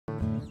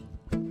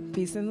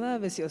Peace and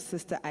love. It's your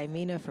sister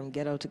Iminah from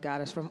Ghetto to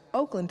Goddess, from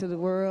Oakland to the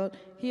world,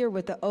 here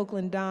with the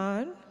Oakland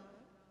Don.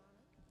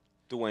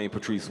 Dwayne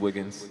Patrice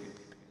Wiggins.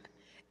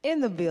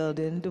 In the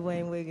building,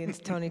 Dwayne Wiggins,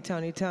 Tony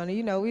Toni Tone.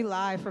 You know, we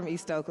live from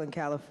East Oakland,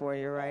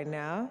 California right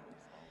now.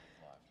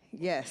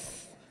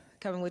 Yes,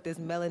 coming with this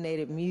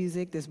melanated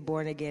music, this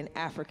born-again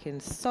African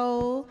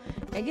soul.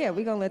 And yeah,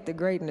 we're going to let the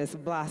greatness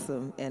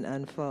blossom and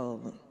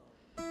unfold.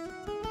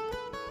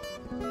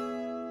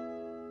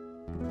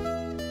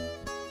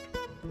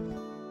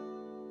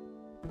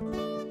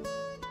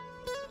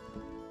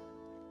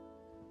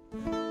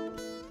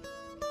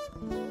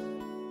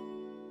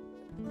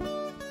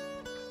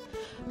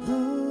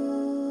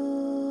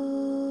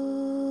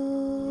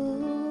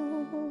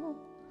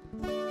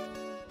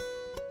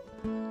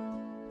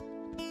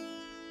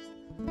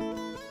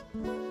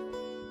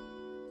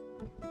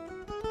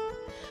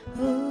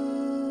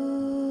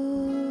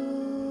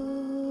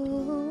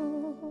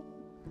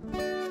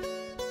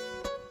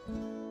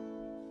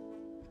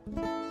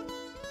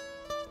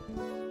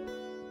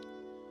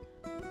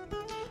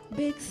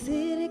 Big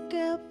city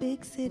girl,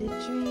 big city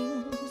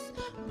dreams,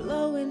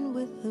 blowing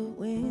with the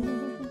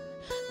wind,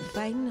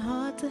 fighting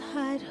hard to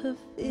hide her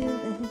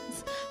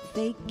feelings,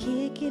 fake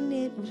kicking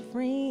it with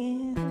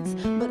friends,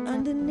 but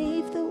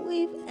underneath the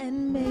weave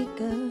and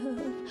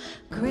makeup,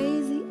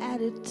 crazy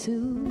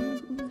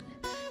attitude,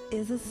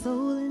 is a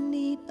soul in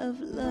need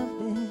of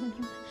loving,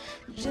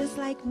 just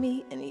like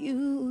me and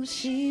you.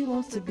 She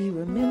wants to be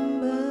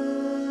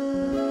remembered.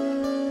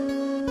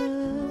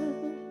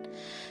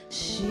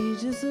 She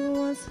just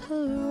wants her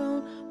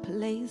own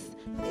place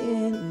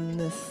in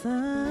the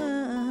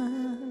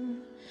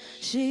sun.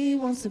 She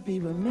wants to be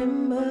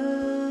remembered.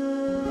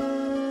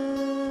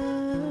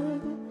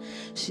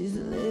 She's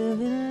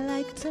living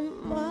like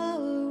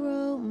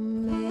tomorrow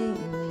may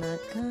not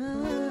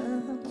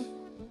come.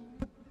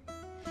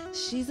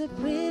 She's a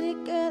pretty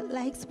girl,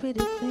 likes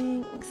pretty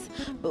things,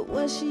 but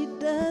what she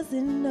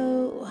doesn't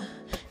know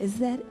is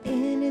that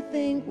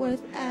anything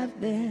worth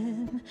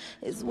having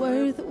is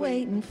worth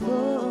waiting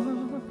for.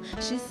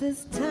 She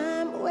says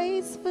time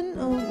waits for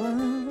no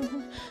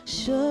one,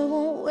 sure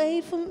won't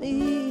wait for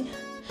me.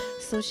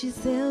 So she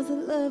sells a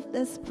love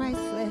that's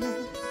priceless.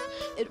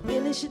 It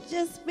really should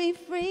just be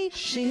free.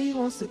 She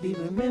wants to be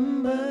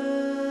remembered.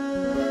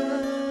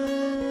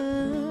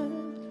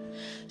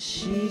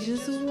 She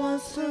just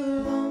wants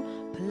her own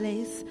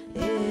place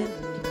in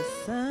the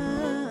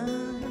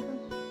sun.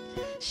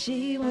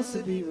 She wants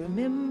to be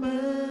remembered.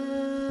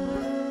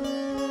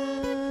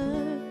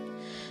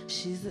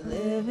 She's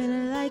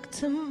living like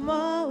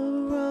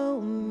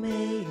tomorrow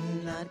may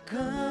not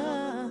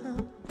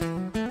come.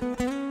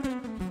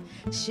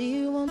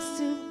 She wants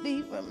to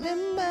be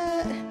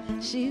remembered.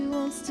 She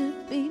wants to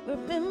be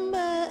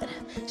remembered.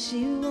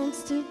 She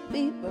wants to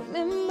be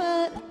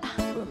remembered.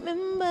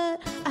 Remembered.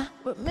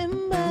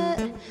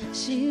 Remembered.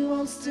 She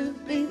wants to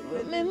be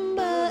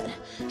remembered.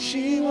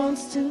 She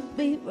wants to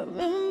be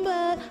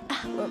remembered.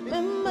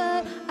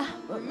 Remembered.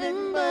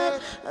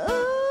 Remembered. Oh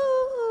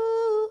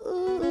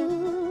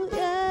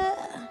yeah.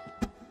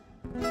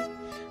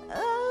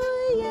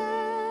 Oh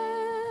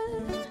yeah.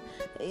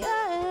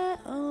 Yeah.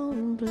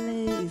 Own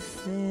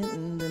place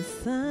in the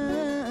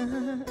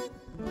sun.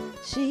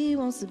 She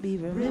wants to be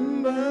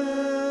remembered.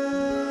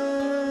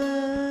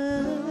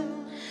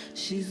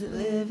 She's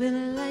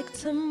living like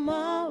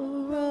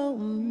tomorrow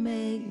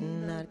may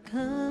not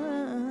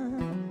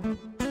come.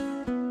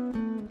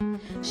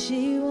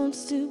 She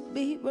wants to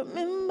be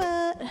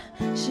remembered.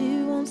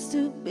 She wants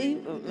to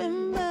be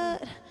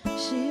remembered.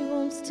 She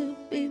wants to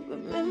be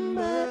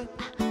remembered.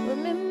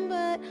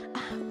 Remembered.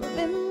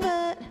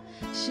 Remembered.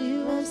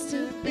 She wants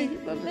to be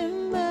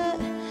remembered.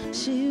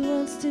 She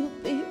wants to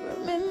be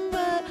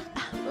remembered.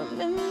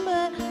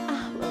 Remembered.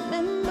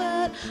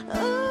 Remembered.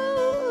 Oh.